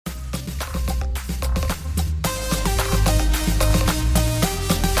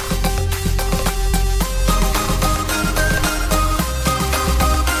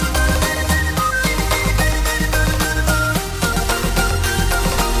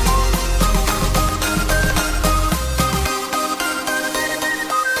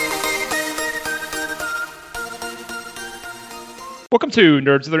to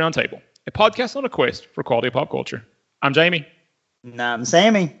Nerds of the Round Table, a podcast on a quest for quality pop culture. I'm Jamie. And I'm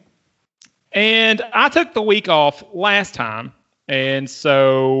Sammy. And I took the week off last time, and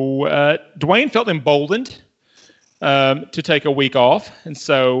so Dwayne felt emboldened to take a week off, and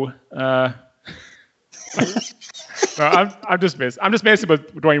so I'm just messing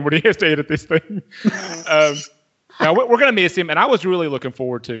with Dwayne when he has to edit this thing. Now we're gonna miss him, and I was really looking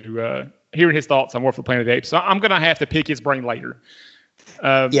forward to hearing his thoughts on War for the Planet of the Apes. So I'm gonna have to pick his brain later.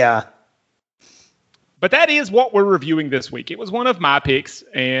 Yeah. But that is what we're reviewing this week. It was one of my picks,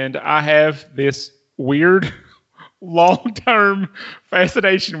 and I have this weird long-term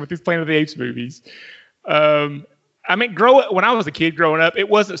fascination with these Planet of the Apes movies. I mean, when I was a kid growing up, it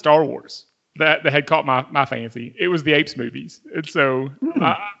wasn't Star Wars that had caught my fancy. It was the Apes movies. And so,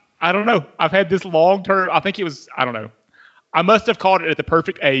 I don't know. I've had this long-term, I don't know. I must have caught it at the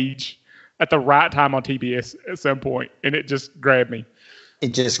perfect age, at the right time on TBS at some point, and it just grabbed me.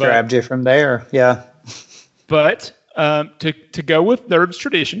 It just grabbed you from there, yeah. But to go with Nerds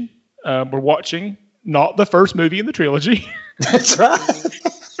tradition, we're watching not the first movie in the trilogy. That's right.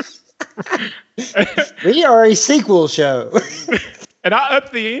 We are a sequel show. And I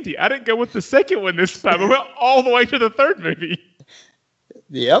upped the ante. I didn't go with the second one this time. I went all the way to the third movie.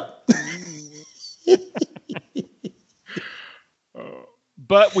 Yep.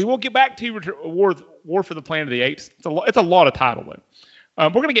 But we will get back to War for the Planet of the Apes. It's a lot of title, though. We're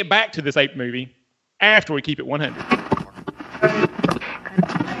going to get back to this ape movie after we keep it 100.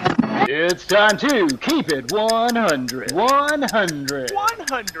 It's time to keep it 100. 100. 100.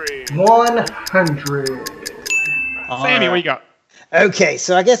 100. Sammy, what you got? Okay,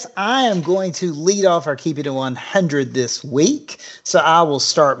 so I guess I am going to lead off our Keep It at 100 this week. So I will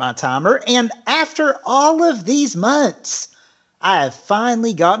start my timer. And after all of these months, I have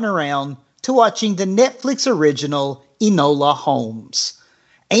finally gotten around to watching the Netflix original Enola Holmes.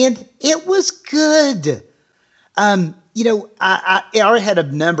 And it was good. I already had a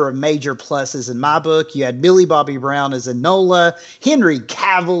number of major pluses in my book. You had Millie Bobby Brown as Enola, Henry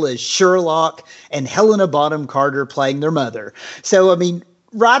Cavill as Sherlock, and Helena Bonham Carter playing their mother. So, I mean,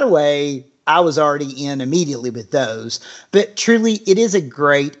 right away, I was already in immediately with those. But truly, it is a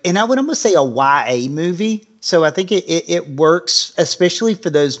great, and I would almost say a YA movie. So I think it works, especially for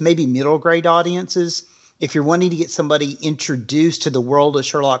those maybe middle grade audiences. If you're wanting to get somebody introduced to the world of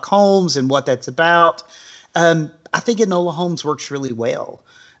Sherlock Holmes and what that's about, I think Enola Holmes works really well.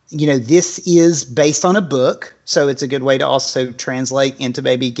 You know, this is based on a book, so it's a good way to also translate into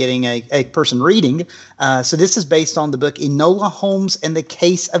maybe getting a person reading. So this is based on the book Enola Holmes and the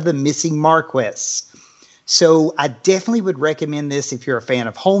Case of the Missing Marquess. So I definitely would recommend this if you're a fan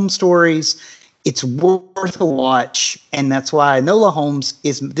of Holmes stories. It's worth a watch, and that's why Enola Holmes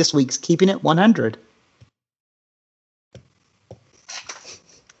is this week's Keeping It 100.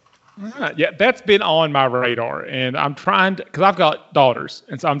 Right. Yeah, that's been on my radar, and I'm trying to, because I've got daughters,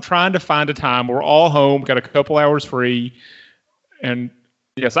 and so I'm trying to find a time where we're all home, got a couple hours free, and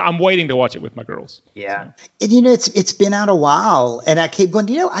so I'm waiting to watch it with my girls. Yeah, and it's been out a while, and I keep going,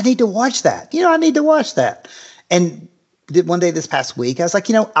 I need to watch that. I need to watch that. And one day this past week, I was like,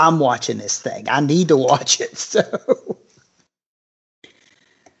 I'm watching this thing. I need to watch it. So.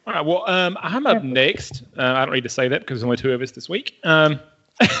 All right. Well, I'm up next. I don't need to say that because there's only two of us this week.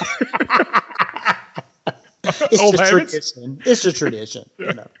 It's just tradition. It's a tradition.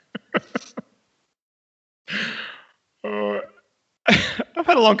 I've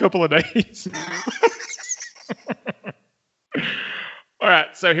had a long couple of days. All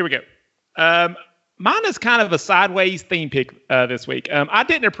right, so here we go. Mine is kind of a sideways theme pick this week. I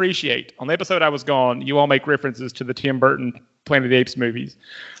didn't appreciate, on the episode I was gone, you all make references to the Tim Burton Planet of the Apes movies.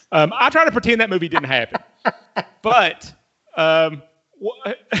 I try to pretend that movie didn't happen. But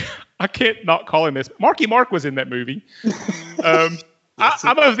I can't not call him this. Marky Mark was in that movie. I'm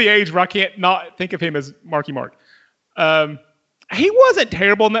of the age where I can't not think of him as Marky Mark. He wasn't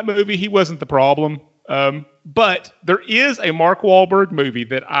terrible in that movie. He wasn't the problem. But there is a Mark Wahlberg movie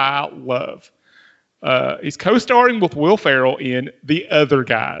that I love. He's co-starring with Will Ferrell in The Other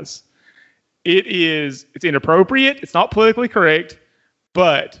Guys. It's inappropriate. It's not politically correct,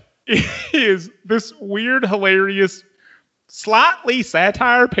 but it is this weird, hilarious, slightly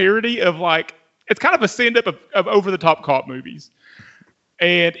satire parody of it's kind of a send-up of over-the-top cop movies.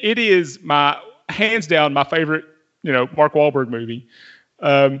 And it is hands down my favorite, Mark Wahlberg movie.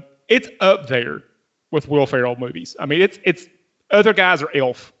 It's up there with Will Ferrell movies. I mean, it's Other Guys or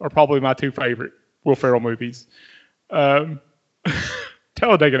Elf are probably my two favorite Will Ferrell movies.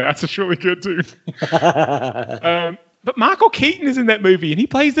 Talladega Nights is really good too. But Michael Keaton is in that movie, and he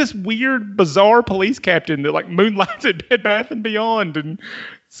plays this weird, bizarre police captain that like moonlights at Bed Bath and Beyond, and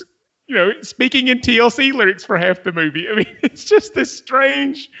speaking in TLC lyrics for half the movie. I mean, it's just this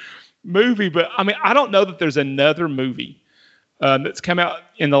strange movie. But I mean, I don't know that there's another movie that's come out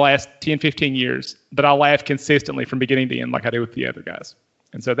in the last 10, 15 years that I laugh consistently from beginning to end like I do with the other guys.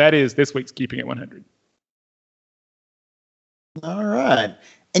 And so that is this week's Keeping It 100. All right.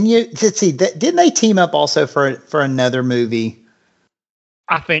 And let's see, didn't they team up also for another movie?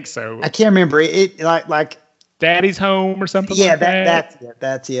 I think so. I can't remember it. Like Daddy's Home or something. Yeah, like that.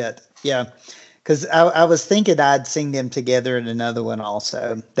 That's it. Yeah, because I was thinking I'd seen them together in another one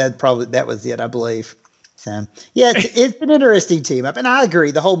also. That was it, I believe. So yeah, it's an interesting team up, and I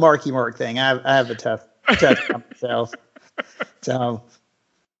agree. The whole Marky Mark thing, I have a tough time myself. So.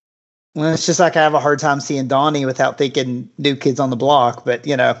 Well, it's just like I have a hard time seeing Donnie without thinking New Kids on the Block, but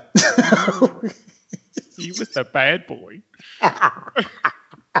He was the bad boy.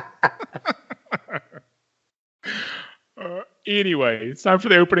 Anyway, it's time for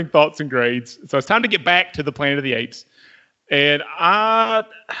the opening thoughts and grades. So it's time to get back to the Planet of the Apes. And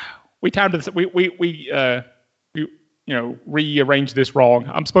we timed this. We rearranged this wrong.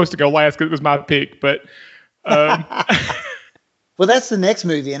 I'm supposed to go last because it was my pick, but. Well, that's the next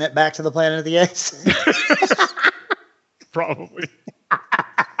movie, isn't it? Back to the Planet of the Apes. Probably.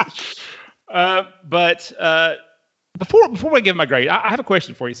 But before I give my grade, I have a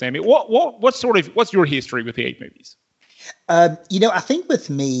question for you, Sammy. What's your history with the ape movies? I think with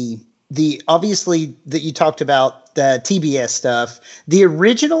me, obviously that you talked about the TBS stuff. The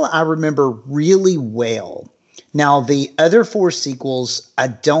original I remember really well. Now the other 4 sequels I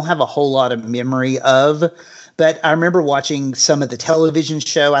don't have a whole lot of memory of. But I remember watching some of the television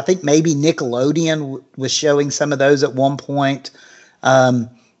show. I think maybe Nickelodeon was showing some of those at one point.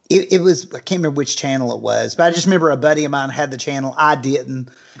 It was, I can't remember which channel it was, but I just remember a buddy of mine had the channel. I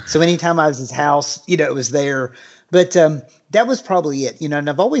didn't. So anytime I was at his house, it was there. But that was probably it, and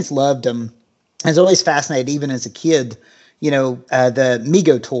I've always loved them. I was always fascinated, even as a kid, the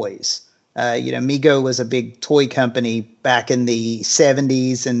Mego toys. Mego was a big toy company back in the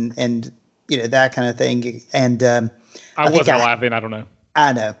 70s and that kind of thing. And I wasn't alive then. I don't know.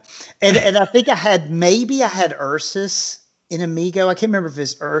 I know. And I think I had Ursus in Amigo. I can't remember if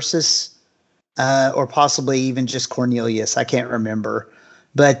it's Ursus or possibly even just Cornelius. I can't remember.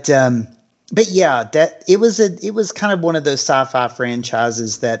 But yeah, that it was kind of one of those sci-fi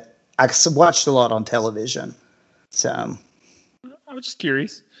franchises that I watched a lot on television. So I was just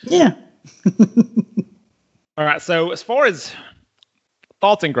curious. Yeah. All right. So as far as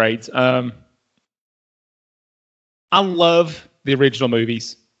thoughts and grades, I love the original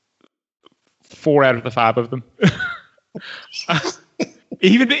movies. 4 out of the 5 of them.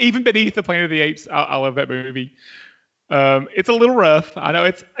 Even beneath the Planet of the Apes, I love that movie. It's a little rough. I know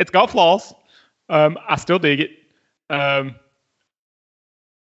it's got flaws. I still dig it. I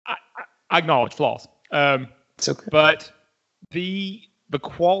acknowledge flaws. It's okay. But the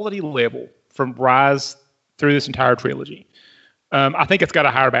quality level from Rise through this entire trilogy, I think it's got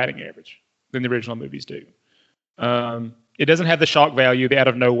a higher batting average than the original movies do. It doesn't have the shock value, the out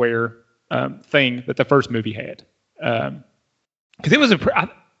of nowhere thing that the first movie had. Because it was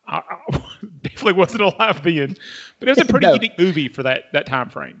I definitely wasn't alive then, but it was a pretty unique movie for that time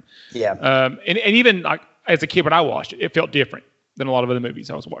frame. Yeah. And even like as a kid when I watched it, it felt different than a lot of other movies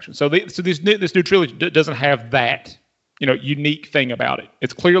I was watching. So this new trilogy doesn't have that unique thing about it.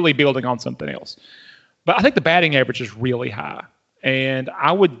 It's clearly building on something else. But I think the batting average is really high, and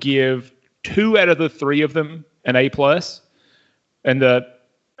I would give 2 out of the 3 of them an A+, and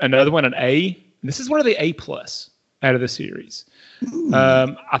another one an A. And this is one of the A+ out of the series.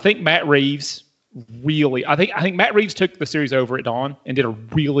 I think Matt Reeves I think Matt Reeves took the series over at Dawn and did a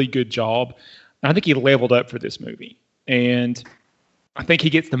really good job. And I think he leveled up for this movie, and I think he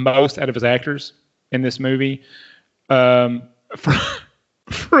gets the most out of his actors in this movie. For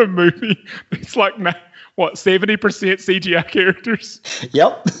a movie, it's like 70% CGI characters.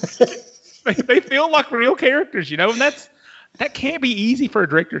 Yep. They feel like real characters, and that can't be easy for a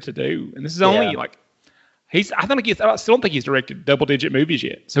director to do. And this is only I still don't think he's directed double-digit movies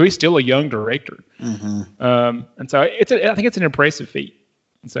yet, so he's still a young director. Mm-hmm. And so I think it's an impressive feat.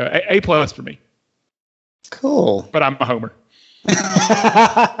 And so A+ for me. Cool. But I'm a homer.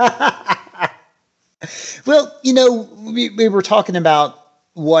 Well, we were talking about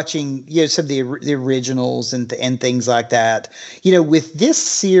watching, some of the originals and things like that. With this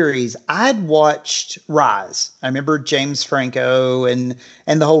series, I'd watched Rise. I remember James Franco and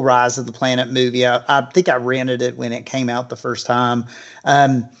the whole Rise of the Planet movie. I think I rented it when it came out the first time.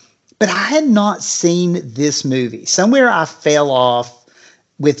 But but I had not seen this movie. Somewhere I fell off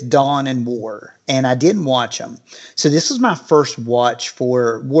with Dawn and War, and I didn't watch them. So this was my first watch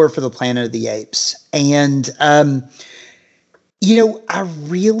for War for the Planet of the Apes. And, I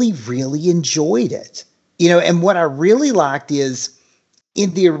really, really enjoyed it. And what I really liked is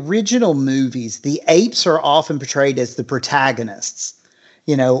in the original movies, the apes are often portrayed as the protagonists,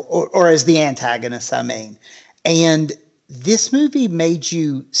 or as the antagonists, I mean. And this movie made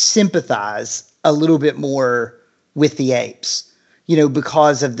you sympathize a little bit more with the apes,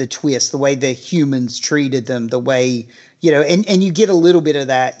 because of the twist, the way the humans treated them, the way, and you get a little bit of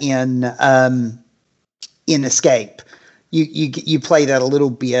that in Escape. You play that a little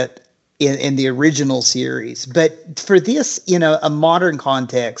bit in the original series. But for this, a modern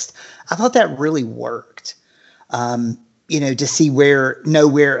context, I thought that really worked. To see where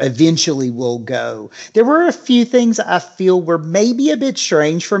Nowhere eventually will go. There were a few things I feel were maybe a bit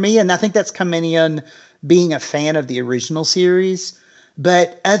strange for me, and I think that's coming in being a fan of the original series.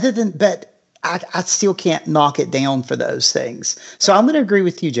 But I still can't knock it down for those things. So I'm going to agree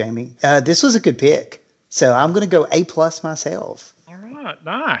with you, Jamie. This was a good pick. So I'm going to go A+ myself. All right,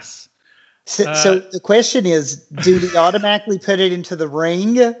 nice. So the question is, do we automatically put it into the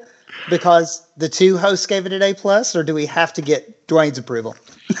ring because the two hosts gave it an A+, or do we have to get Dwayne's approval?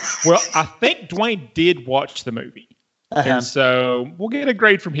 Well, I think Dwayne did watch the movie. And so we'll get a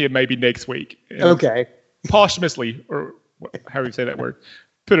grade from him maybe next week. Okay. Posthumously, or how do you say that word?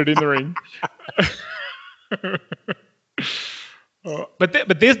 Put it in the ring. But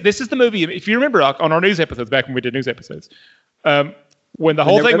this is the movie. If you remember on our news episodes, back when we did news episodes, when the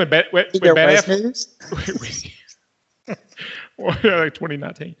whole thing went bad, like 2019.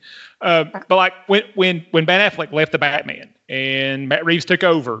 But like when Ben Affleck left the Batman and Matt Reeves took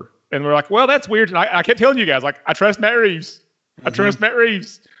over, and we're like, well, that's weird. And I kept telling you guys, like, I trust Matt Reeves. I trust Matt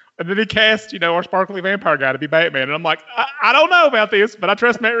Reeves. And then he cast, our sparkly vampire guy to be Batman. And I'm like, I don't know about this, but I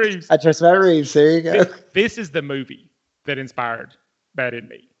trust Matt Reeves. I trust Matt Reeves. There you go. This is the movie that inspired Bad in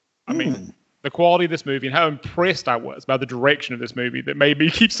Me. I mean, the quality of this movie and how impressed I was by the direction of this movie that made me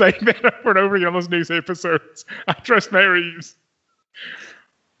keep saying that over and over again on those news episodes. I trust Matt Reeves.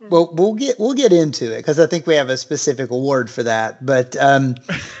 Well, we'll get into it because I think we have a specific award for that. But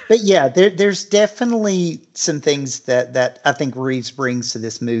yeah, there's definitely some things that I think Reeves brings to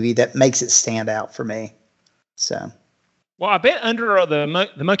this movie that makes it stand out for me. So, well, I bet under the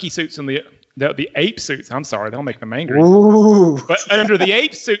monkey suits and the ape suits, I'm sorry, they'll make them angry. Ooh. But under the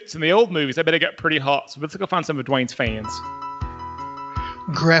ape suits in the old movies, I bet it got pretty hot. So let's go find some of Dwayne's fans.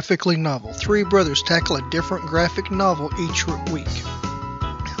 Graphically Novel. Three brothers tackle a different graphic novel each week.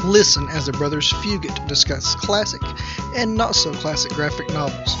 Listen as the brothers Fugit discuss classic and not so classic graphic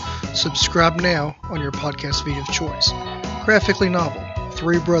novels. Subscribe now on your podcast feed of choice. Graphically Novel.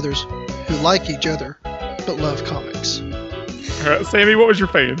 Three brothers who like each other but love comics. All right, Sammy, what was your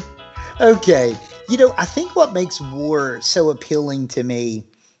fan? Okay. I think what makes War so appealing to me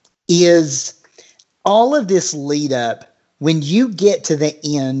is all of this lead up. When you get to the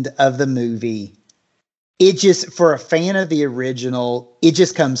end of the movie, it just, for a fan of the original, it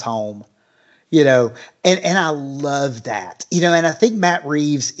just comes home, and I love that, and I think Matt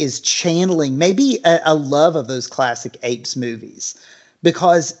Reeves is channeling maybe a love of those classic Apes movies,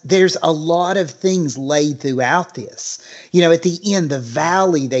 because there's a lot of things laid throughout this. At the end, the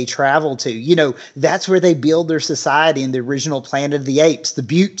valley they travel to, that's where they build their society in the original Planet of the Apes, the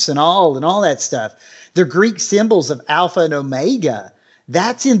buttes and all that stuff. The Greek symbols of Alpha and Omega,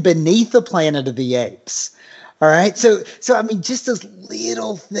 that's in Beneath the Planet of the Apes. All right. So I mean, just those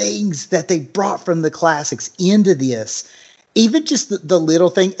little things that they brought from the classics into this, even just the little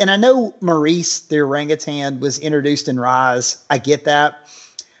thing. And I know Maurice, the orangutan, was introduced in Rise. I get that.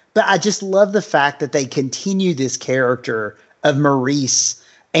 But I just love the fact that they continue this character of Maurice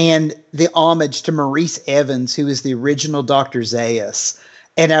and the homage to Maurice Evans, who is the original Dr. Zaius.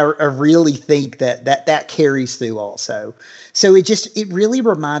 And I really think that carries through also. So it really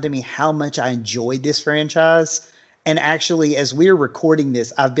reminded me how much I enjoyed this franchise. And actually, as we're recording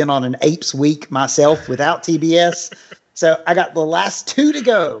this, I've been on an Apes Week myself without TBS. So I got the last two to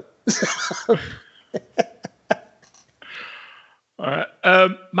go. All right.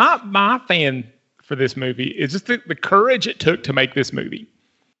 My fan for this movie is just the courage it took to make this movie.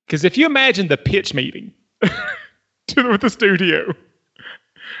 Because if you imagine the pitch meeting with the studio.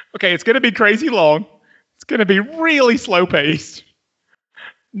 Okay, it's going to be crazy long. It's going to be really slow paced.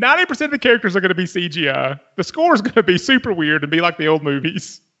 90% of the characters are going to be CGI. The score is going to be super weird and be like the old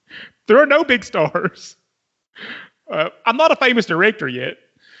movies. There are no big stars. I'm not a famous director yet.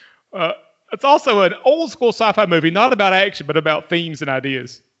 It's also an old school sci-fi movie, not about action, but about themes and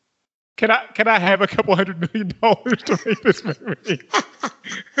ideas. can I have a couple $100 million to make this movie?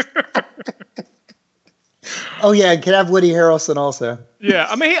 Oh yeah, can I have Woody Harrelson also? Yeah,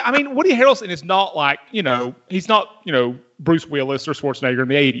 I mean, Woody Harrelson is not like, he's not, Bruce Willis or Schwarzenegger in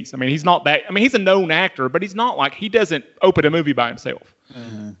the 80s. I mean, he's not that. I mean, he's a known actor, but he's not like, he doesn't open a movie by himself.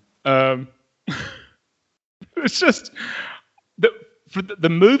 Mm-hmm. It's just for the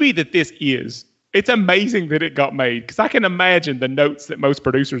movie that this is. It's amazing that it got made, because I can imagine the notes that most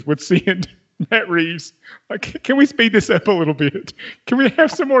producers would send Matt Reeves. Like, can we speed this up a little bit? Can we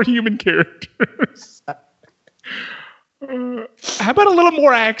have some more human characters? How about a little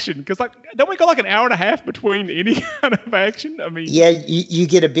more action? Because don't we go like an hour and a half between any kind of action? I mean, yeah, you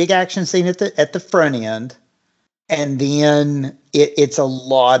get a big action scene at the front end, and then it's a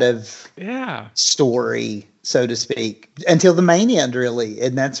lot of story, so to speak, until the main end, really,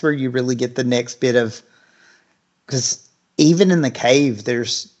 and that's where you really get the next bit of, because even in the cave,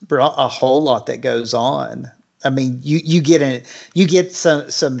 there's a whole lot that goes on. I mean, you get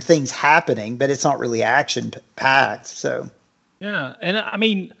some things happening, but it's not really action packed. So yeah, and I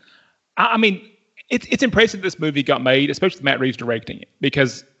mean, it's impressive this movie got made, especially Matt Reeves directing it,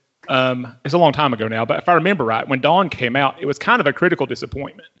 because it's a long time ago now. But if I remember right, when Dawn came out, it was kind of a critical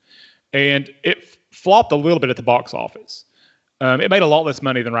disappointment, and it flopped a little bit at the box office. It made a lot less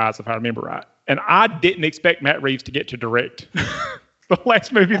money than Rise, if I remember right. And I didn't expect Matt Reeves to get to direct the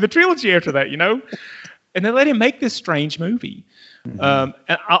last movie of the trilogy after that, And they let him make this strange movie. Mm-hmm.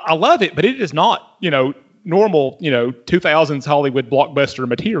 And I love it, but it is not, normal, 2000s Hollywood blockbuster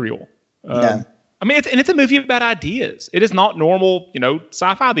material. No. I mean, it's a movie about ideas. It is not normal,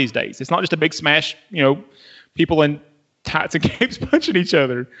 sci-fi these days. It's not just a big smash, people in tights and capes punching each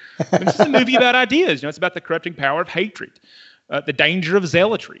other. It's a movie about ideas. It's about the corrupting power of hatred, the danger of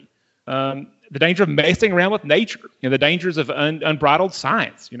zealotry, the danger of messing around with nature, the dangers of unbridled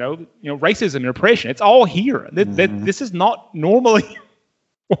science, racism and oppression. It's all here. This is not normally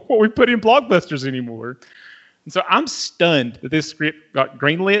what we put in blockbusters anymore. And so I'm stunned that this script got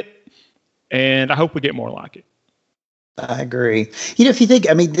greenlit, and I hope we get more like it. I agree. If you think,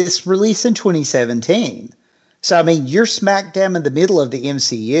 this released in 2017. So, you're smack dab in the middle of the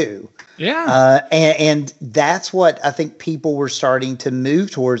MCU. Yeah. And that's what I think people were starting to move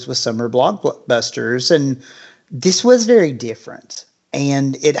towards with summer blockbusters. And this was very different.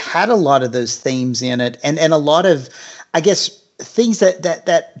 And it had a lot of those themes in it. And a lot of, I guess, things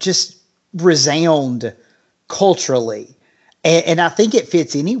that just resound culturally. And I think it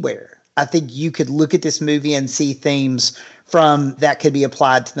fits anywhere. I think you could look at this movie and see themes from that could be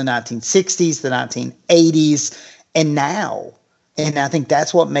applied to the 1960s, the 1980s, and now. And I think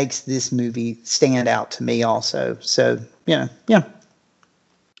that's what makes this movie stand out to me also. So, yeah.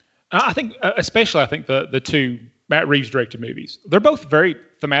 I think, especially, the two Matt Reeves directed movies, they're both very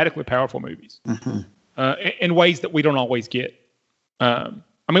thematically powerful movies in ways that we don't always get.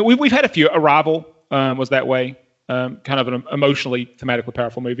 We've had a few. Arrival was that way. Kind of an emotionally, thematically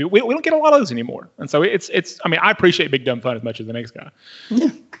powerful movie. We don't get a lot of those anymore. And so it's. I appreciate big dumb fun as much as the next guy.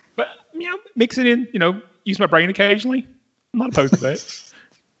 Yeah. But mix it in. Use my brain occasionally. I'm not opposed to that.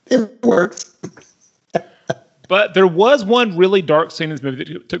 It works. But there was one really dark scene in this movie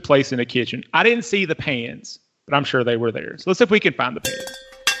that took place in a kitchen. I didn't see the pans, but I'm sure they were there. So let's see if we can find the pans.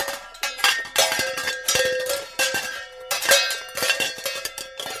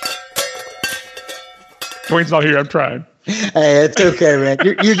 Dwayne's not here. I'm trying. Hey, it's okay, man.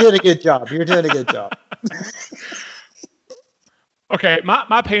 You're doing a good job. You're doing a good job. Okay,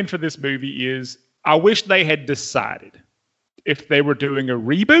 my pain for this movie is I wish they had decided if they were doing a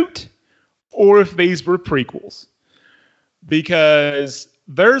reboot or if these were prequels. Because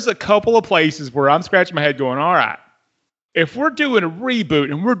there's a couple of places where I'm scratching my head going, all right, if we're doing a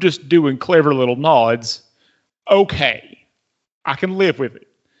reboot and we're just doing clever little nods, okay, I can live with it.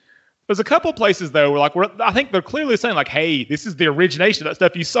 There's a couple of places, though, where I think they're clearly saying, like, hey, this is the origination of that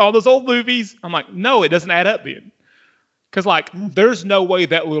stuff you saw in those old movies. I'm like, no, it doesn't add up then. Because, there's no way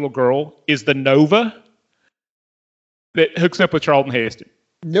that little girl is the Nova that hooks up with Charlton Heston.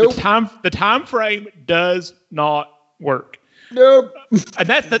 Nope. The time frame does not work. Nope. And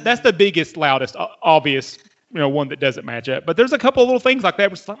that's the biggest, loudest, obvious, one that doesn't match up. But there's a couple of little things like that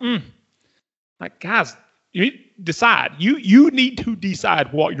where it's like, guys, you need to decide. You need to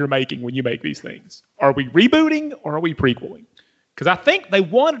decide what you're making when you make these things. Are we rebooting or are we prequeling? Because I think they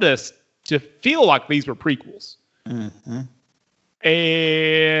wanted us to feel like these were prequels. Mm-hmm.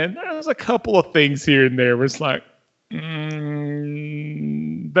 And there's a couple of things here and there where it's like,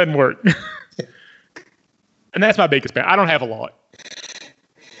 doesn't work. And that's my biggest pain. I don't have a lot.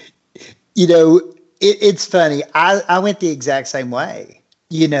 It's funny. I went the exact same way.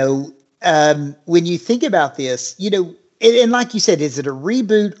 when you think about this, and like you said, is it a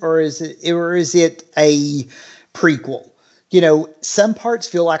reboot or is it a prequel? Some parts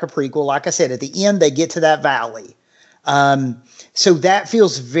feel like a prequel. Like I said, at the end, they get to that valley. So that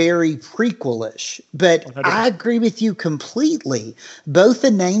feels very prequelish, but I agree with you completely. Both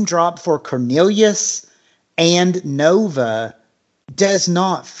the name drop for Cornelius and Nova does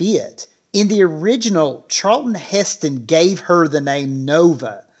not fit. In the original, Charlton Heston gave her the name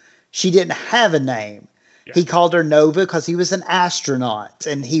Nova. She didn't have a name. Yeah. He called her Nova because he was an astronaut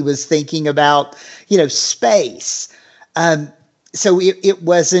and he was thinking about, space. So it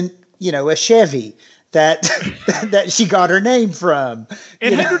wasn't, a Chevy that she got her name from.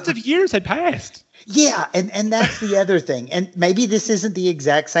 And hundreds of years had passed. Yeah, and that's the other thing. And maybe this isn't the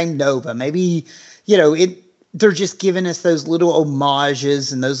exact same Nova. Maybe, they're just giving us those little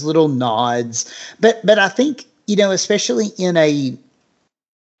homages and those little nods. But I think, especially in a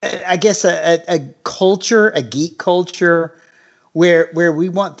culture, a geek culture, where we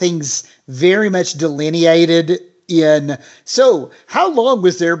want things very much delineated in, so how long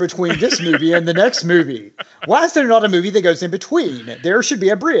was there between this movie and the next movie? Why is there not a movie that goes in between? There should be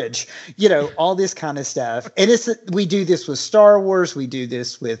a bridge, all this kind of stuff. And we do this with Star Wars. We do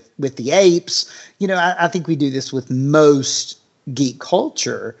this with the apes. I think we do this with most geek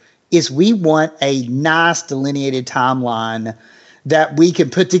culture, is we want a nice delineated timeline that we can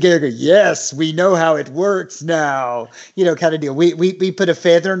put together. Yes, we know how it works now, kind of deal. We put a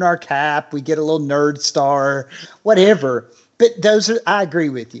feather in our cap. We get a little nerd star, whatever. But I agree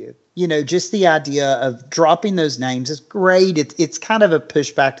with you. Just the idea of dropping those names is great. It's kind of a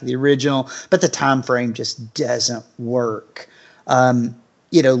pushback to the original, but the time frame just doesn't work.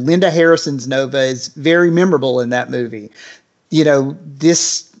 Linda Harrison's Nova is very memorable in that movie.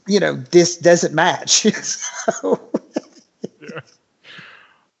 This doesn't match. So.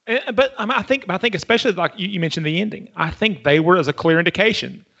 But I think especially like you mentioned the ending, I think they were as a clear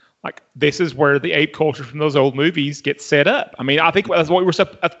indication. Like, this is where the ape culture from those old movies gets set up. I mean, I think that's what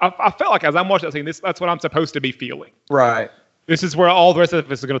I felt like as I'm watching that scene, that's what I'm supposed to be feeling. Right. This is where all the rest of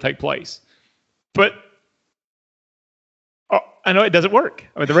this is going to take place. But I know it doesn't work.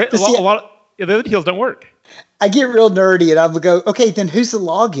 I mean, a lot of the other deals don't work. I get real nerdy and I would go, okay, then who's the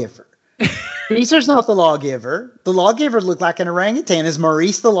lawgiver? Caesar's not the lawgiver. The lawgiver looked like an orangutan. Is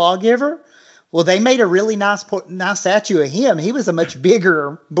Maurice the lawgiver? Well, they made a really nice statue of him. He was a much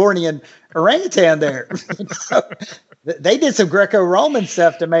bigger Bornean orangutan there. They did some Greco-Roman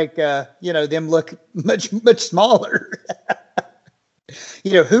stuff to make them look much smaller.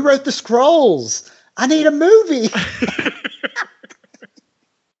 Who wrote the scrolls? I need a movie.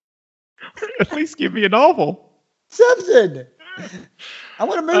 At least give me a novel. Something. I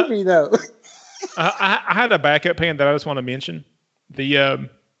want a movie though. I had a backup plan that I just want to mention. The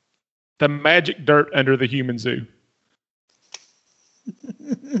magic dirt under the human zoo.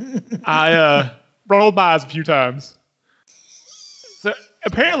 I rolled my eyes a few times. So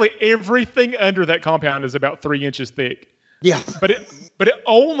apparently everything under that compound is about 3 inches thick. Yeah. But it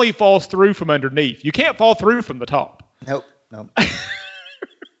only falls through from underneath. You can't fall through from the top. Nope.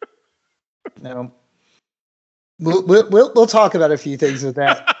 No. We'll talk about a few things with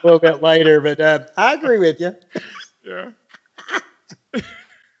that a little bit later, but I agree with you. Yeah.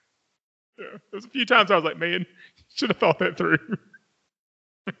 There's a few times I was like, man, should have thought that through.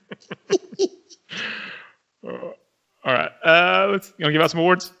 All right. You want to give out some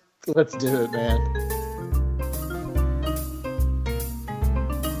awards? Let's do it, man.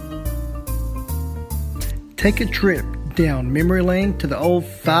 Take a trip down memory lane to the old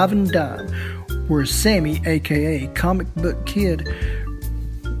Five and Dime, where Sammy, aka Comic Book Kid,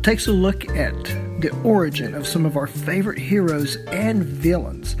 takes a look at the origin of some of our favorite heroes and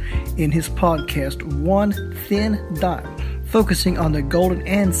villains in his podcast, One Thin Dime, focusing on the golden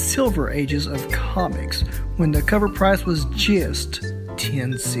and silver ages of comics when the cover price was just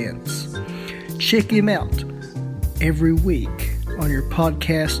 10 cents. Check him out every week on your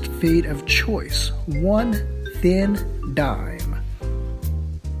podcast feed of choice, One Thin Dime.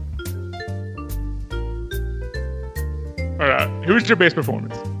 All right. Who's your best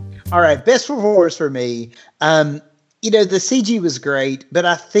performance? All right. Best performance for me. The CG was great, but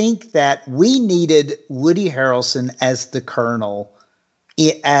I think that we needed Woody Harrelson as the Colonel,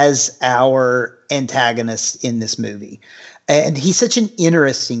 as our antagonist in this movie. And he's such an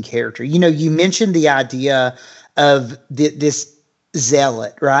interesting character. You mentioned the idea of this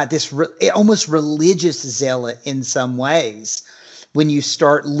zealot, right? This almost religious zealot in some ways. When you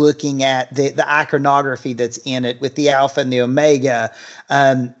start looking at the iconography that's in it with the Alpha and the Omega,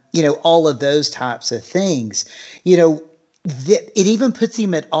 all of those types of things, it even puts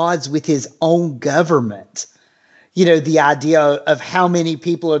him at odds with his own government. You know, the idea of how many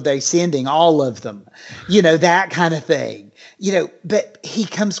people are they sending? All of them, you know, that kind of thing, you know, but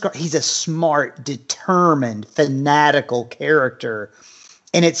he's a smart, determined, fanatical character.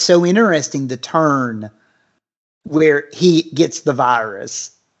 And it's so interesting, the turn where he gets the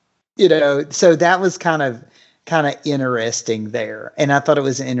virus, you know, so that was kind of interesting there. And I thought it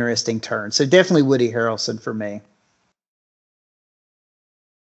was an interesting turn. So definitely Woody Harrelson for me.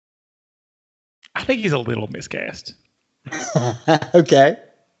 I think he's a little miscast. Okay.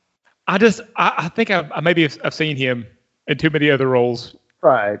 I think I've seen him in too many other roles.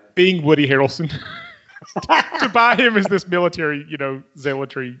 Right. Being Woody Harrelson. To buy him as this military, you know,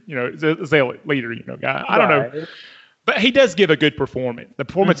 zealotry, you know, zealot leader, you know, guy. I don't know. But he does give a good performance. The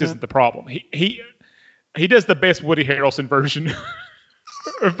performance isn't the problem. He does the best Woody Harrelson version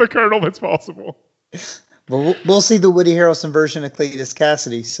of the Colonel that's possible. Well, we'll see the Woody Harrelson version of Cletus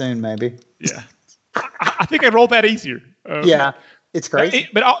Cassidy soon, maybe. Yeah. I think I rolled that easier. Yeah, it's crazy.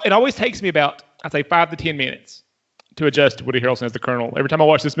 But it always takes me about, I'd say, 5 to 10 minutes to adjust to Woody Harrelson as the Colonel. Every time I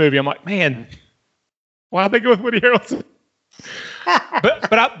watch this movie, I'm like, man, why'd they go with Woody Harrelson?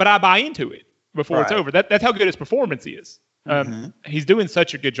 but I buy into it before it's over. That's how good his performance is. He's doing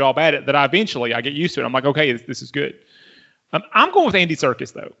such a good job at it that I get used to it. I'm like, okay, this is good. I'm going with Andy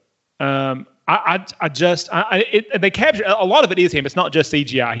Serkis though. They capture a lot of it is him. It's not just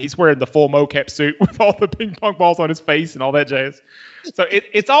CGI. He's wearing the full mocap suit with all the ping pong balls on his face and all that jazz. So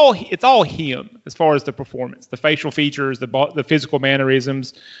it's all him as far as the performance, the facial features, the physical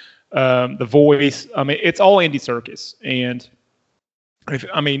mannerisms, the voice. I mean, it's all Andy Serkis. And if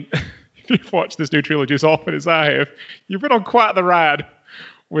you've watched this new trilogy as often as I have, you've been on quite the ride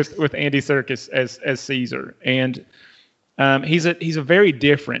with Andy Serkis as Caesar. And he's a very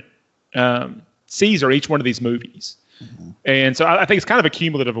different Caesar each one of these movies. And so I think it's kind of a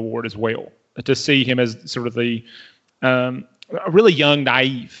cumulative award as well to see him as sort of the a really young,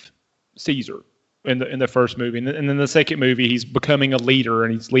 naive Caesar in the first movie, and then the second movie he's becoming a leader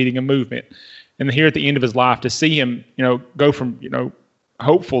and he's leading a movement, and here at the end of his life to see him, you know, go from, you know,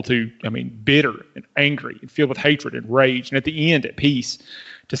 hopeful to, bitter and angry and filled with hatred and rage, and at the end at peace,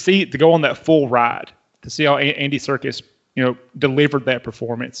 to go on that full ride, to see how Andy Serkis, you know, delivered that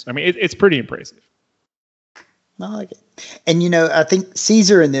performance. I mean, it's pretty impressive. I like it. And, you know, I think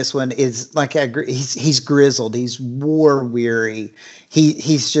Caesar in this one is like, he's grizzled. He's war weary.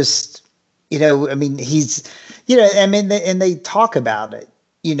 He's just, you know, I mean, he's, you know, I mean, and they talk about it,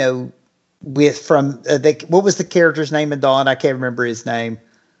 you know, what was the character's name in Dawn? I can't remember his name.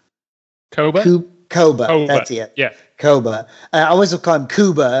 Koba? Koba. That's it. Yeah. Koba. I always call him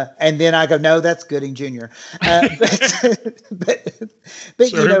Cuba, and then I go, no, that's Gooding Jr. But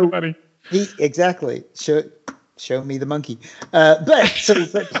you know, exactly. Show me the monkey. But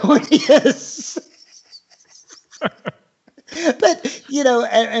the point is, but you know,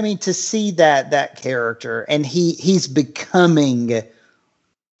 I mean, to see that character, and he's becoming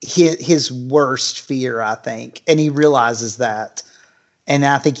his worst fear, I think, and he realizes that, and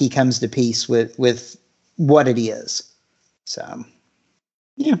I think he comes to peace with what it is. So,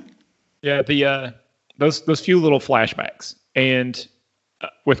 yeah. Those few little flashbacks and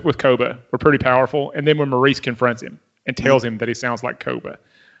with Koba were pretty powerful. And then when Maurice confronts him and tells him that he sounds like Koba,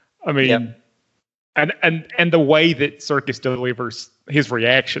 I mean, and the way that Serkis delivers his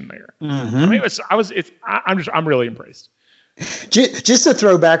reaction there, I mean, I'm really impressed. Just to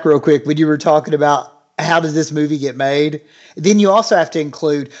throw back real quick, when you were talking about how does this movie get made, then you also have to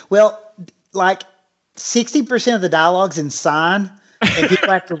include, well, like 60% of the dialogue's in sign, and people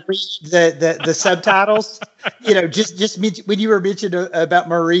have to read the subtitles. You know, just when you were mentioning about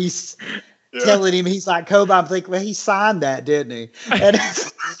Maurice telling him he's like Koba, I'm thinking, well, he signed that, didn't he? And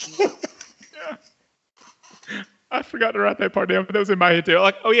I forgot to write that part down, but that was in my head too.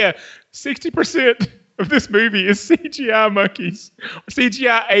 Like, oh yeah, 60% of this movie is CGI monkeys, or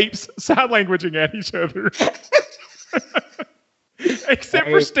CGI apes sign languaging at each other. Except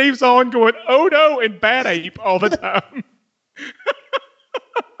for Steve Zahn going, oh no, and bad ape all the time.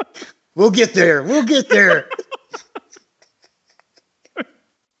 We'll get there.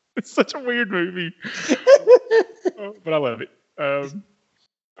 It's such a weird movie. But I love it. All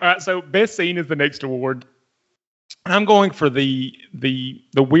right, so best scene is the next award. I'm going for the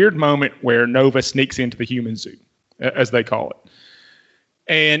weird moment where Nova sneaks into the human suit, as they call it.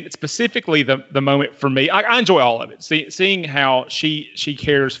 And specifically the moment for me, I enjoy all of it. Seeing how she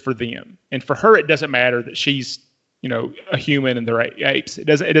cares for them. And for her, it doesn't matter that she's, you know, a human and they're apes. It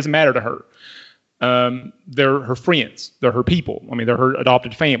doesn't matter to her. They're her friends. They're her people. I mean, they're her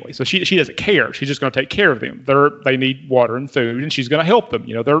adopted family. So she doesn't care. She's just going to take care of them. They need water and food, and she's going to help them.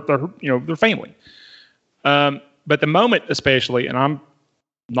 They're family. But the moment, especially, and I'm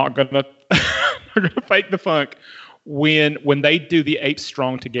not going to fake the funk, when they do the apes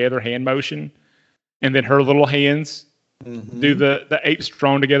strong together hand motion, and then her little hands do the apes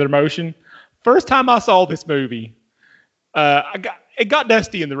strong together motion. First time I saw this movie, it got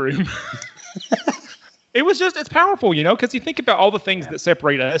dusty in the room. It's powerful, because you think about all the things that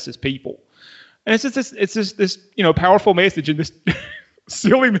separate us as people, and it's just this powerful message in this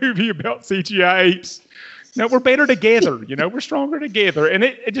silly movie about CGI apes. We're better together. We're stronger together, and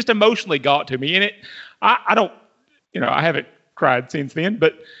it just emotionally got to me. And I don't, I haven't cried since then,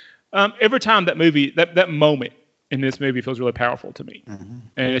 but every time that moment in this movie feels really powerful to me.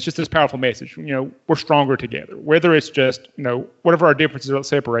 And it's just this powerful message. We're stronger together. Whether it's just whatever our differences that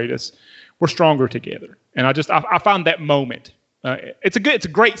separate us, we're stronger together. And I found that moment. It's a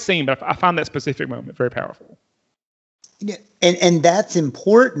great scene, but I found that specific moment very powerful. And that's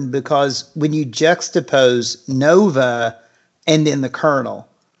important because when you juxtapose Nova and then the Colonel,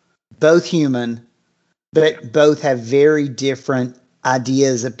 both human, but both have very different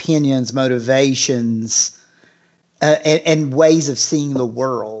ideas, opinions, motivations, and ways of seeing the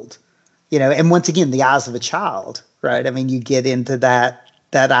world. And once again, the eyes of a child, right? I mean, you get into that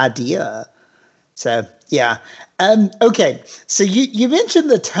idea. So yeah. Okay. So you mentioned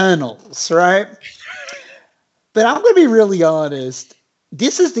the tunnels, right? But I'm going to be really honest.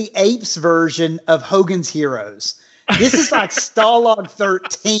 This is the apes version of Hogan's Heroes. This is like Stalag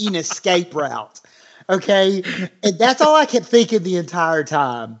 13 escape route. Okay. And that's all I kept thinking the entire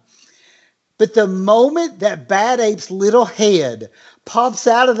time. But the moment that Bad Ape's little head pops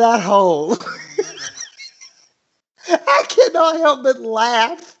out of that hole, I cannot help but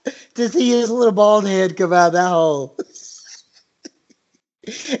laugh to see his little bald head come out of that hole.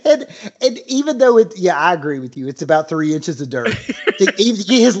 And even though I agree with you, it's about 3 inches of dirt. To even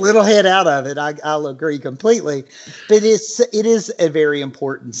get his little head out of it, I'll agree completely. But it is a very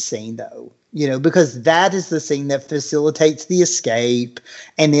important scene, though, because that is the scene that facilitates the escape,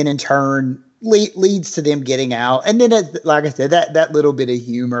 and then in turn leads to them getting out. And then, like I said, that little bit of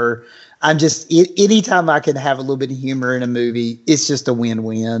humor. Anytime I can have a little bit of humor in a movie, it's just a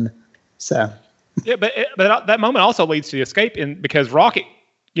win-win. So. Yeah, but that moment also leads to the escape, because Rocket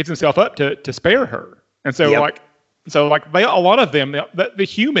gives himself up to spare her, and so a lot of them, the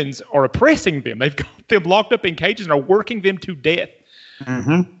humans are oppressing them. They've got them locked up in cages and are working them to death.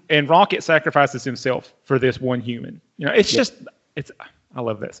 And Rocket sacrifices himself for this one human. I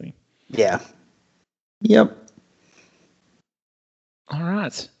love that scene. Yeah. Yep. All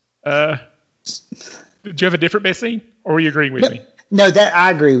right. Did you have a different best scene, or were you agreeing with me? No, that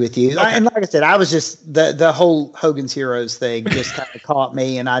I agree with you. Okay. And like I said, I was just the whole Hogan's Heroes thing just kind of caught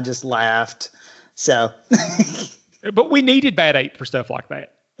me, and I just laughed. So, but we needed Bad Ape for stuff like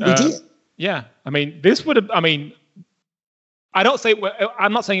that. We did. Yeah, I mean, this would have. I mean, I'm not saying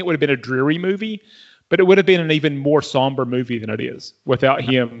it would have been a dreary movie, but it would have been an even more somber movie than it is without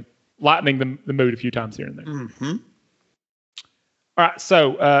him lightening the mood a few times here and there. All right,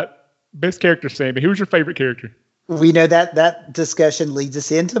 so best character, Sammy. Who's your favorite character? We know that discussion leads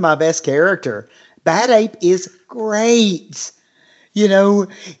us into my best character. Bad Ape is great.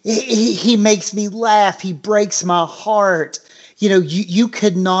 He makes me laugh. He breaks my heart. You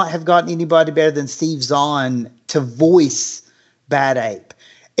could not have gotten anybody better than Steve Zahn to voice Bad Ape.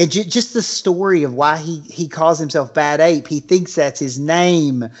 And just the story of why he calls himself Bad Ape. He thinks that's his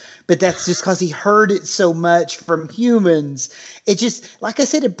name, but that's just because he heard it so much from humans. It just, like I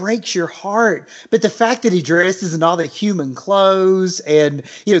said, it breaks your heart. But the fact that he dresses in all the human clothes and,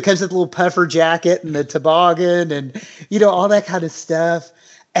 comes with a little puffer jacket and the toboggan and, all that kind of stuff.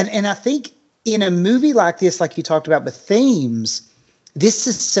 And I think in a movie like this, like you talked about with themes, this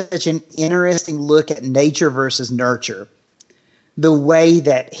is such an interesting look at nature versus nurture. The way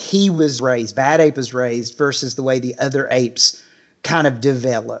that he was raised, Bad Ape was raised, versus the way the other apes kind of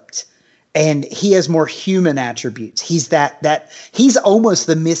developed. And he has more human attributes. He's he's almost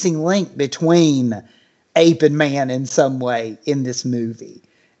the missing link between ape and man in some way in this movie.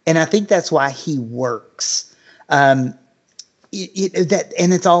 And I think that's why he works. And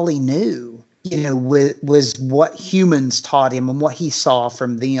it's all he knew, was what humans taught him and what he saw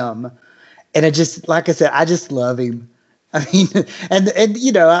from them. And like I said, I just love him. I mean, and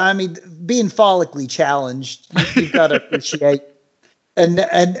being follically challenged, you've got to appreciate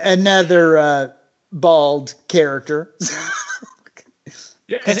another bald character.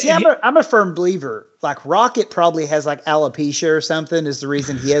 See, I'm a firm believer. Like Rocket probably has like alopecia or something is the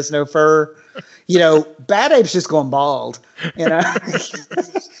reason he has no fur. Bad Ape's just going bald.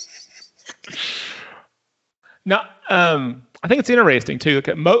 No, I think it's interesting too. Look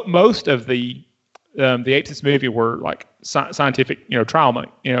at most of the apes in this movie were like scientific, trial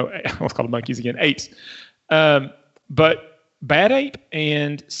monkey. Let's call them monkeys again, apes. But Bad Ape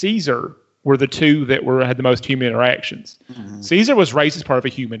and Caesar were the two that had the most human interactions. Mm-hmm. Caesar was raised as part of a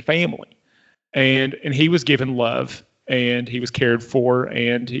human family, and he was given love and he was cared for,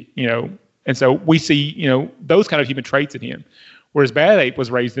 and and so we see those kind of human traits in him. Whereas Bad Ape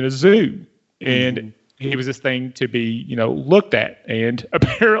was raised in a zoo, and he was this thing to be looked at and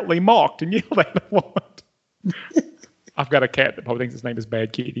apparently mocked and yelled at a lot. I've got a cat that probably thinks his name is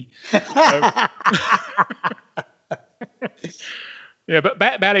Bad Kitty. Yeah, but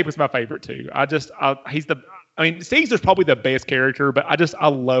Bad Ape was my favorite too. Caesar's probably the best character, but I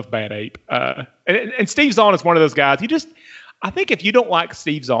love Bad Ape. And Steve Zahn is one of those guys. I think if you don't like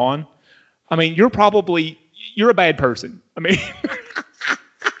Steve Zahn, you're a bad person.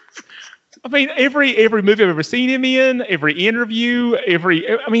 Every movie I've ever seen him in, every interview,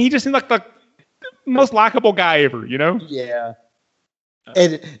 he just seems like the most likable guy ever, Yeah.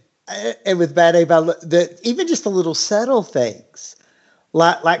 And with Bad Ape, even just the little subtle things,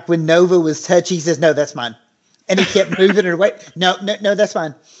 like when Nova was touchy, he says, "No, that's mine," and he kept moving it away. No, that's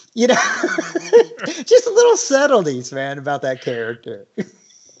mine. Just little subtleties, man, about that character.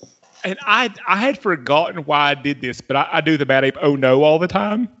 And I had forgotten why I did this, but I do the Bad Ape "oh no" all the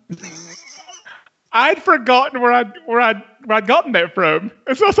time. I'd forgotten where I'd gotten that from,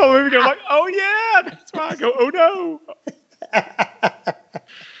 and so I saw the movie go like, "Oh yeah, that's why I go oh no."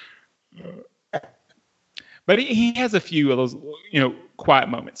 But he has a few of those, quiet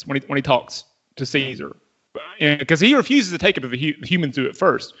moments when he talks to Caesar, because he refuses to take him to the human zoo at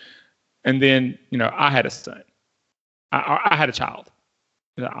first, and then I had a son, I had a child,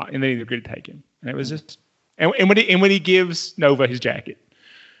 and then he agreed to take him, and it was just and when he gives Nova his jacket,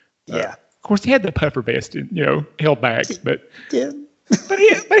 yeah, of course he had the puffer vest and held back, but yeah, but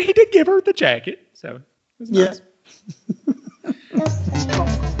he did give her the jacket, so it was nice.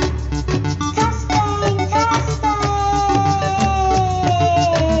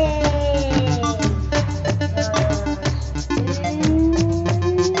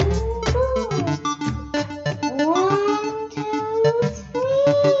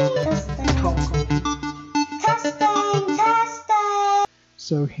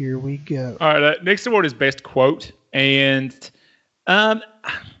 So here we go. All right, next award is best quote, and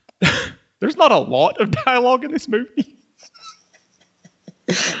there's not a lot of dialogue in this movie.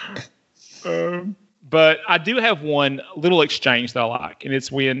 But I do have one little exchange that I like, and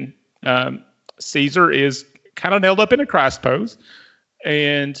it's when Caesar is kind of nailed up in a Christ pose,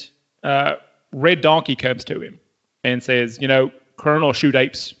 and Red Donkey comes to him and says, Colonel, shoot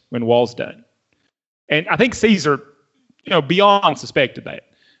apes when wall's done. And I think Caesar, beyond suspected that.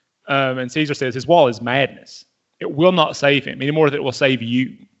 And Caesar says his wall is madness. It will not save him any more than it will save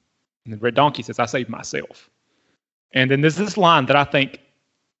you. And the Red Donkey says, I saved myself. And then there's this line that I think,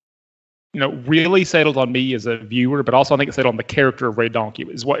 really settled on me as a viewer, but also I think it settled on the character of Red Donkey.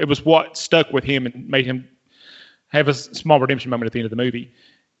 It was what stuck with him and made him have a small redemption moment at the end of the movie.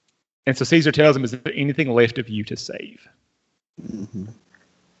 And so Caesar tells him, is there anything left of you to save? Mm-hmm.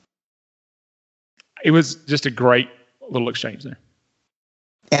 It was just a great little exchange there.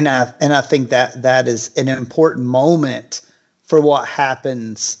 And I think that is an important moment for what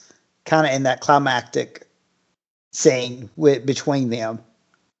happens kind of in that climactic scene between them.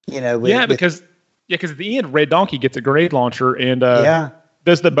 Because at the end, Red Donkey gets a grenade launcher and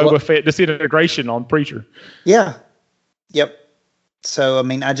does the Boba Fett disintegration on Preacher. Yeah. Yep. So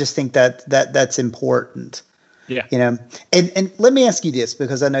I just think that's important. Yeah. And let me ask you this,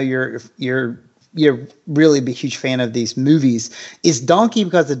 because I know you're really a huge fan of these movies. Is Donkey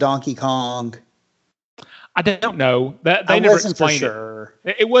because of Donkey Kong? I don't know. That they never explained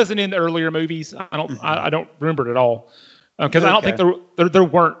it. It wasn't in the earlier movies. I don't remember it at all. Because I don't think there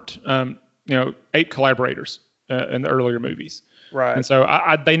weren't ape collaborators in the earlier movies, right? And so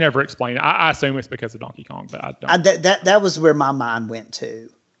they never explained it. I assume it's because of Donkey Kong, but I don't. That was where my mind went to.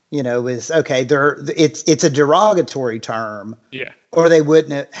 Was okay. It's a derogatory term, yeah. Or they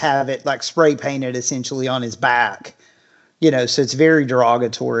wouldn't have it like spray painted essentially on his back, So it's very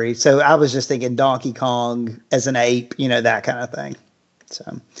derogatory. So I was just thinking Donkey Kong as an ape, that kind of thing.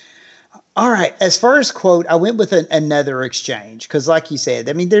 So. All right. As far as quote, I went with another exchange because, like you said,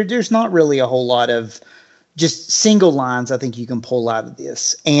 there's not really a whole lot of just single lines I think you can pull out of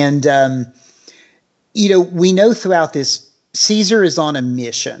this. And, we know throughout this Caesar is on a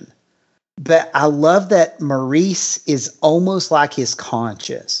mission, but I love that Maurice is almost like his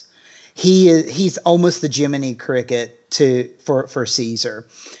conscience. He's almost the Jiminy Cricket for Caesar.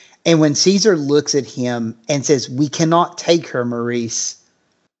 And when Caesar looks at him and says, "We cannot take her, Maurice,"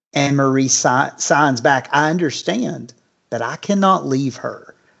 and Maurice signs back, "I understand, but I cannot leave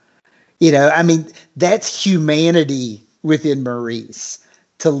her." I mean, that's humanity within Maurice,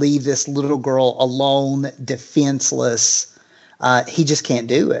 to leave this little girl alone, defenseless. He just can't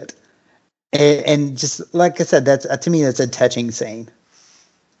do it. And just like I said, that's to me, that's a touching scene.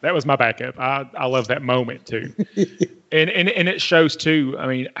 That was my backup. I love that moment too. And it shows too, I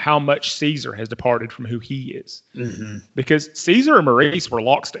mean, how much Caesar has departed from who he is. Mm-hmm. Because Caesar and Maurice were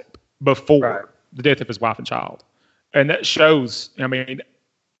lockstep before the death of his wife and child. And that shows, I mean,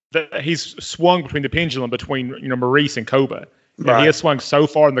 that he's swung between the pendulum between, Maurice and Koba. And he has swung so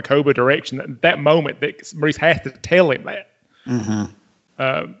far in the Koba direction that moment that Maurice has to tell him that.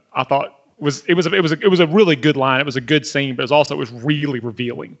 Mm-hmm. I thought it was a really good line. It was a good scene, but it was really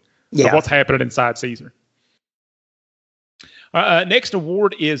revealing of what's happening inside Caesar. Next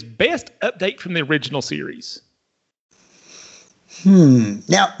award is Best Update from the Original Series.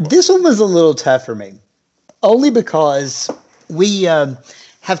 Now, this one was a little tough for me, only because we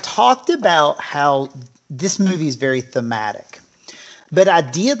have talked about how this movie is very thematic. But I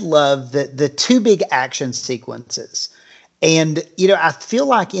did love the two big action sequences. And, I feel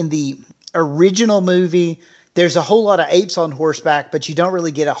like in the original movie, there's a whole lot of apes on horseback, but you don't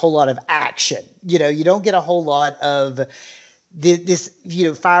really get a whole lot of action. You don't get a whole lot of this,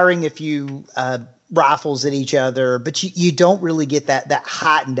 firing a few rifles at each other, but you don't really get that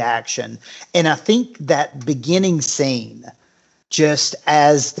heightened action. And I think that beginning scene, just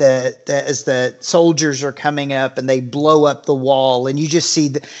as the soldiers are coming up and they blow up the wall and you just see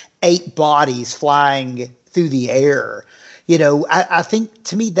the 8 bodies flying through the air. I think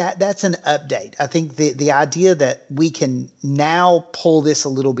to me that's an update. I think the idea that we can now pull this a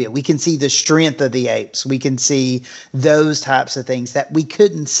little bit, we can see the strength of the apes. We can see those types of things that we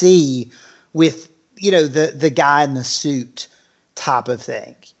couldn't see with, the guy in the suit type of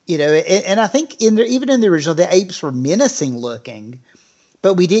thing. And I think even in the original, the apes were menacing looking,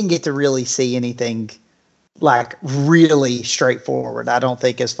 but we didn't get to really see anything like really straightforward, I don't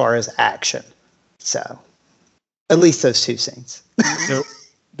think, as far as action. So at least those two scenes.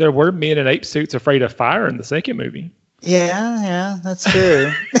 There were men in ape suits afraid of fire in the second movie. Yeah, that's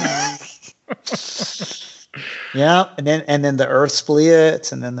true. Yeah, and then the earth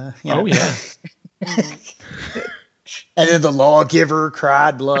splits, and then Oh yeah. And then the lawgiver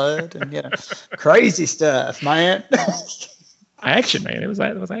cried blood, and crazy stuff, man. Action, man. It was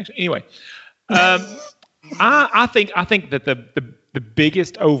action. Anyway, I think that the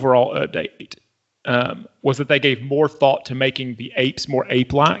biggest overall update was that they gave more thought to making the apes more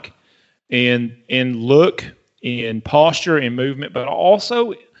ape-like in look, in posture, in movement, but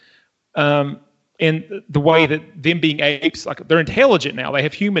also in the way that them being apes, like they're intelligent now. They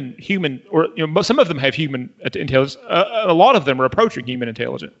have human, or some of them have human intelligence. A lot of them are approaching human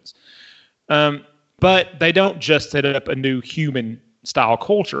intelligence, but they don't just set up a new human style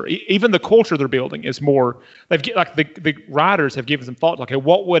culture. Even the culture they're building is more. The writers have given some thought. Like,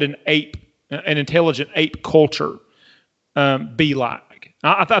 what would an intelligent ape culture be like?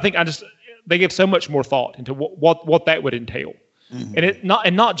 I think they give so much more thought into what that would entail. Mm-hmm.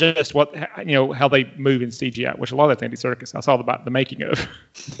 And not just how they move in CGI, which a lot of that's Andy Serkis. I saw about the making of.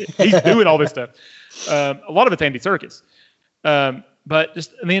 He's doing all this stuff. A lot of it's Andy Serkis, but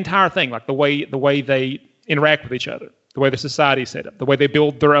just the entire thing, like the way they interact with each other, the way the society is set up, the way they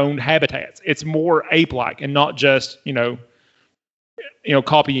build their own habitats. It's more ape-like and not just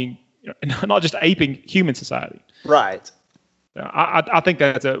copying, not just aping human society. Right. I think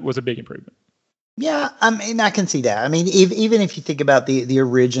that was a big improvement. Yeah, I mean, I can see that. I mean, even if you think about the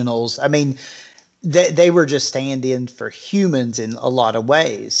originals, I mean, they were just stand-in for humans in a lot of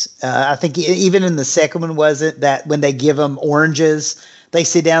ways. I think even in the second one, was it that when they give them oranges, they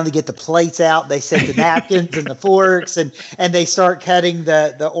sit down to get the plates out, they set the napkins and the forks, and they start cutting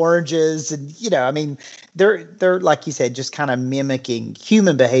the oranges, and I mean, they're like you said, just kind of mimicking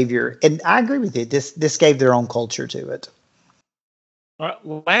human behavior. And I agree with you. This gave their own culture to it. All right,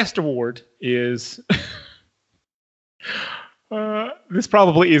 last award is this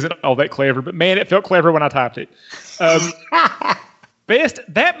probably isn't all that clever, but man, it felt clever when I typed it. That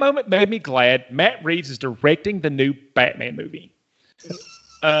moment made me glad Matt Reeves is directing the new Batman movie.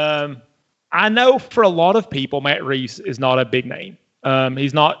 I know for a lot of people, Matt Reeves is not a big name.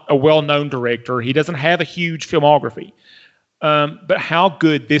 He's not a well-known director. He doesn't have a huge filmography. But how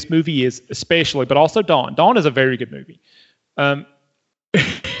good this movie is, especially, but also Dawn. Dawn is a very good movie.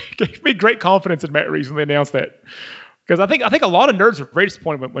 Gave me great confidence in Matt Reeves when they announced that. Because I think a lot of nerds were very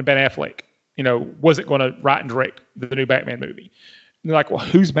disappointed when Ben Affleck, wasn't going to write and direct the new Batman movie. And they're like, well,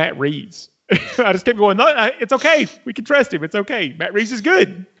 who's Matt Reeves? I just kept going, no, it's okay. We can trust him. It's okay. Matt Reeves is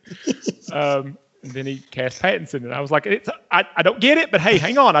good. And then he cast Pattinson, and I was like, I don't get it, but hey,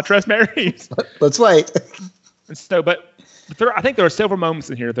 hang on. I trust Matt Reeves. Let's wait. And so, I think there are several moments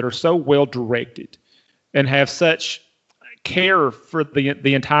in here that are so well directed and have such care for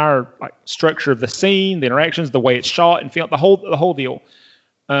the entire structure of the scene, the interactions, the way it's shot and filmed, the whole deal.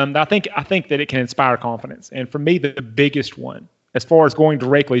 I think that it can inspire confidence. And for me, the biggest one, as far as going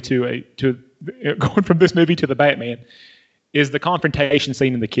directly to going from this movie to the Batman, is the confrontation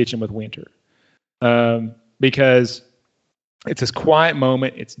scene in the kitchen with Winter, because it's this quiet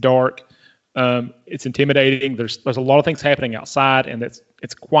moment. It's dark. It's intimidating. There's a lot of things happening outside, and it's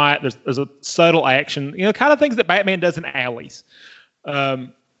quiet. There's a subtle action, kind of things that Batman does in alleys.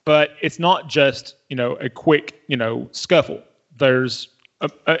 But it's not just a quick scuffle.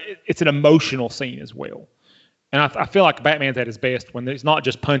 It's an emotional scene as well. And I feel like Batman's at his best when he's not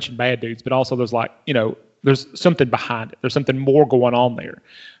just punching bad dudes, but also there's there's something behind it. There's something more going on there.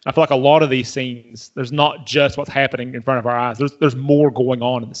 I feel like a lot of these scenes, there's not just what's happening in front of our eyes. There's more going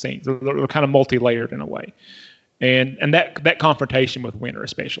on in the scenes. They're kind of multi-layered in a way. And that confrontation with Winter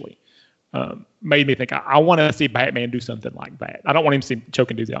especially made me think, I want to see Batman do something like that. I don't want him to see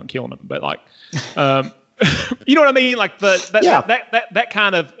choking dudes out and killing them, but you know what I mean? Like that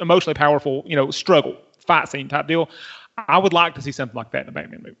kind of emotionally powerful, struggle, fight scene type deal. I would like to see something like that in a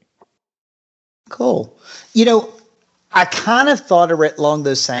Batman movie. Cool. I kind of thought of it along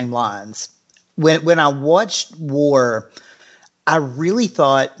those same lines. When I watched War, I really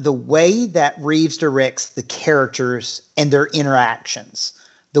thought the way that Reeves directs the characters and their interactions,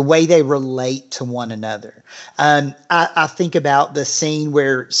 the way they relate to one another. I think about the scene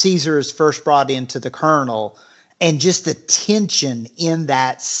where Caesar is first brought into the Colonel and just the tension in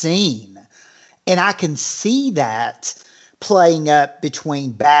that scene. And I can see that playing up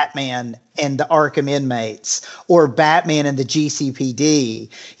between Batman and the Arkham inmates or Batman and the GCPD.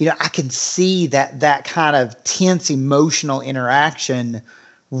 I can see that kind of tense emotional interaction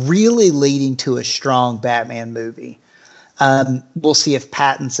really leading to a strong Batman movie. We'll see if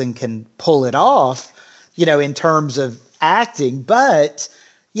Pattinson can pull it off, in terms of acting. But,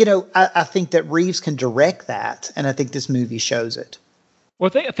 I think that Reeves can direct that. And I think this movie shows it.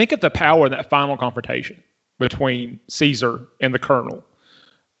 Well, think of the power of that final confrontation between Caesar and the Colonel,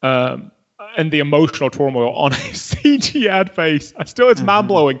 and the emotional turmoil on a CGI'd face. It's mind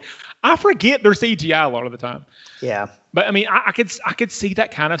blowing. I forget they're CGI a lot of the time. Yeah, but I mean, I could see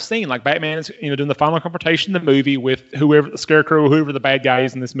that kind of scene, like Batman is doing the final confrontation in the movie with whoever the Scarecrow, whoever the bad guy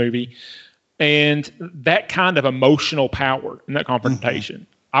is in this movie, and that kind of emotional power in that confrontation.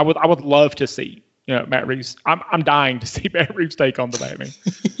 I would love to see. Matt Reeves. I'm dying to see Matt Reeves take on the Batman.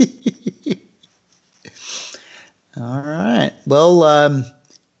 All right. Well,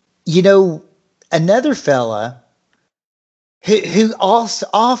 another fella who also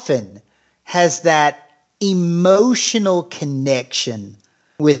often has that emotional connection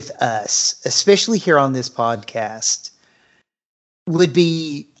with us, especially here on this podcast, would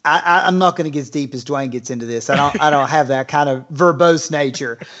be. I'm not going to get as deep as Dwayne gets into this. I don't have that kind of verbose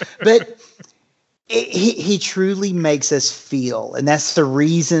nature, but. He truly makes us feel, and that's the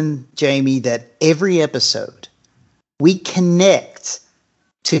reason, Jamie, that every episode we connect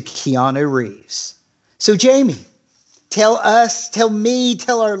to Keanu Reeves. So, Jamie, tell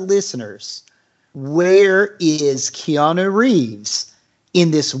our listeners, where is Keanu Reeves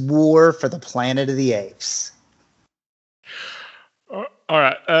in this war for the Planet of the Apes? All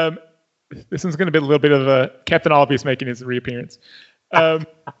right. This one's going to be a little bit of a Captain Obvious making his reappearance.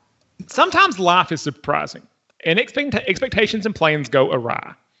 Sometimes life is surprising, and expectations and plans go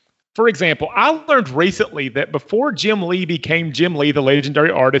awry. For example, I learned recently that before Jim Lee became Jim Lee, the legendary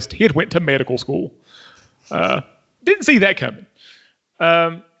artist, he had went to medical school. Didn't see that coming.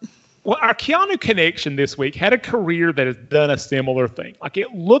 Well, our Keanu connection this week had a career that has done a similar thing. Like,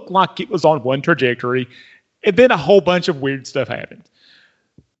 it looked like it was on one trajectory, and then a whole bunch of weird stuff happened.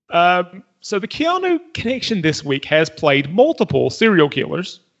 So the Keanu connection this week has played multiple serial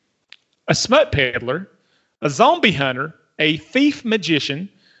killers, a smut peddler, a zombie hunter, a thief magician,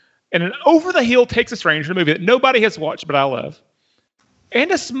 and an over-the-hill Texas Ranger movie that nobody has watched but I love,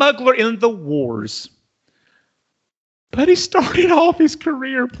 and a smuggler in the wars. But he started off his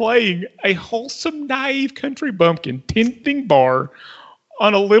career playing a wholesome, naive country bumpkin tending bar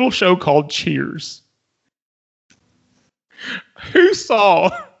on a little show called Cheers. Who saw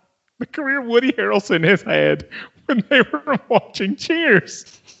the career Woody Harrelson has had when they were watching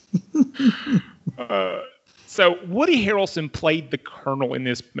Cheers. So Woody Harrelson played the Colonel in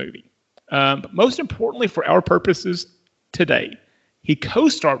this movie. But most importantly for our purposes today, he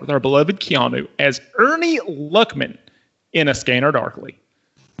co-starred with our beloved Keanu as Ernie Luckman in A Scanner Darkly.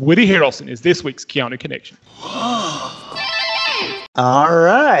 Woody Harrelson is this week's Keanu Connection. All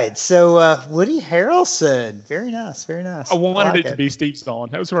right. So Woody Harrelson. Very nice. Very nice. I wanted it to be Steve Zahn.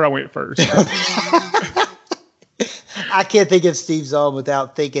 That was where I went first. I can't think of Steve Zahn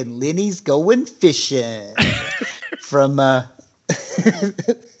without thinking Lenny's Going Fishing from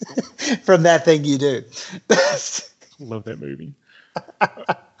from That Thing You Do. Love that movie.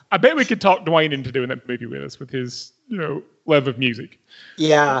 I bet we could talk Dwayne into doing that movie with us with his, love of music.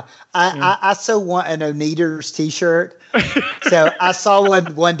 Yeah. I so want an Oneaters t-shirt. So I saw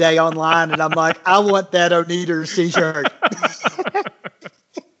one day online and I'm like, I want that Oneaters t-shirt.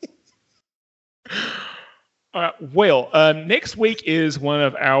 Next week is one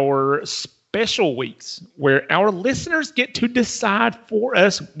of our special weeks where our listeners get to decide for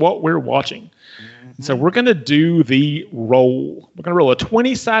us what we're watching. Mm-hmm. So we're going to do the roll. We're going to roll a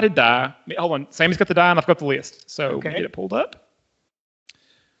 20-sided die. Hold on. Sammy's got the die and I've got the list. So get it pulled up.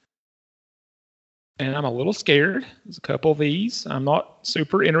 And I'm a little scared. There's a couple of these I'm not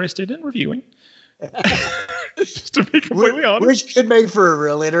super interested in reviewing. Just to be completely honest. Which could make for a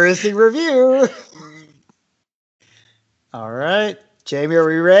real interesting review. All right. Jamie, are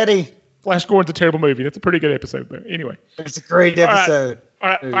we ready? Flash Gordon's a terrible movie. That's a pretty good episode, though. Anyway. It's a great episode. All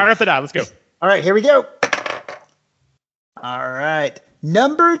right. Fire up the die. Let's go. All right. Here we go. All right.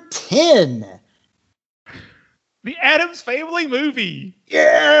 Number 10. The Addams Family movie.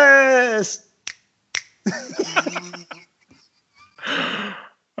 Yes.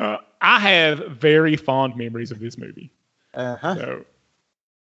 I have very fond memories of this movie. Uh-huh. So,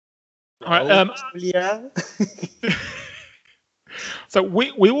 all right, yeah. So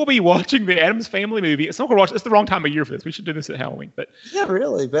we will be watching the Addams Family movie. It's not going to watch. It's the wrong time of year for this. We should do this at Halloween. But yeah,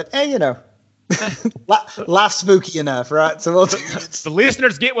 really. But hey, life's spooky enough, right? So the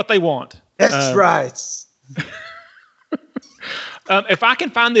listeners get what they want. That's right. If I can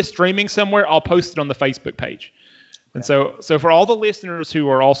find this streaming somewhere, I'll post it on the Facebook page. And so for all the listeners who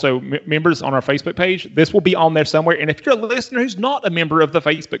are also members on our Facebook page, this will be on there somewhere. And if you're a listener who's not a member of the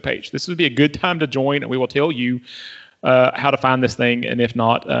Facebook page, this would be a good time to join, and we will tell you how to find this thing. And if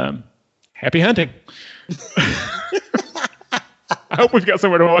not, happy hunting. I hope we've got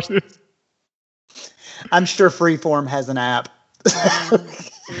somewhere to watch this. I'm sure Freeform has an app.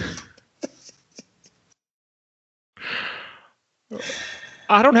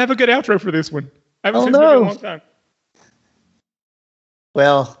 I don't have a good outro for this one. I haven't seen it in a long time.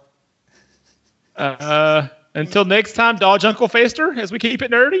 Well, until next time, dodge Uncle Fester as we keep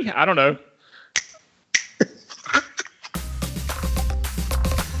it nerdy. I don't know.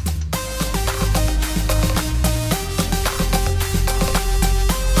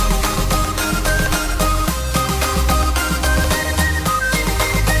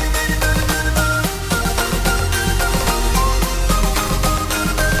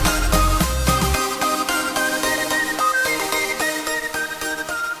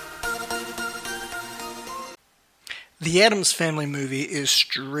 The Addams Family movie is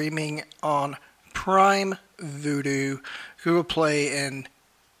streaming on Prime Video, Google Play, and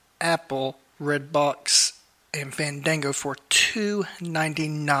Apple, Redbox, and Fandango for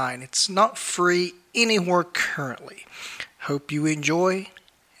 $2.99. It's not free anywhere currently. Hope you enjoyed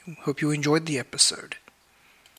the episode.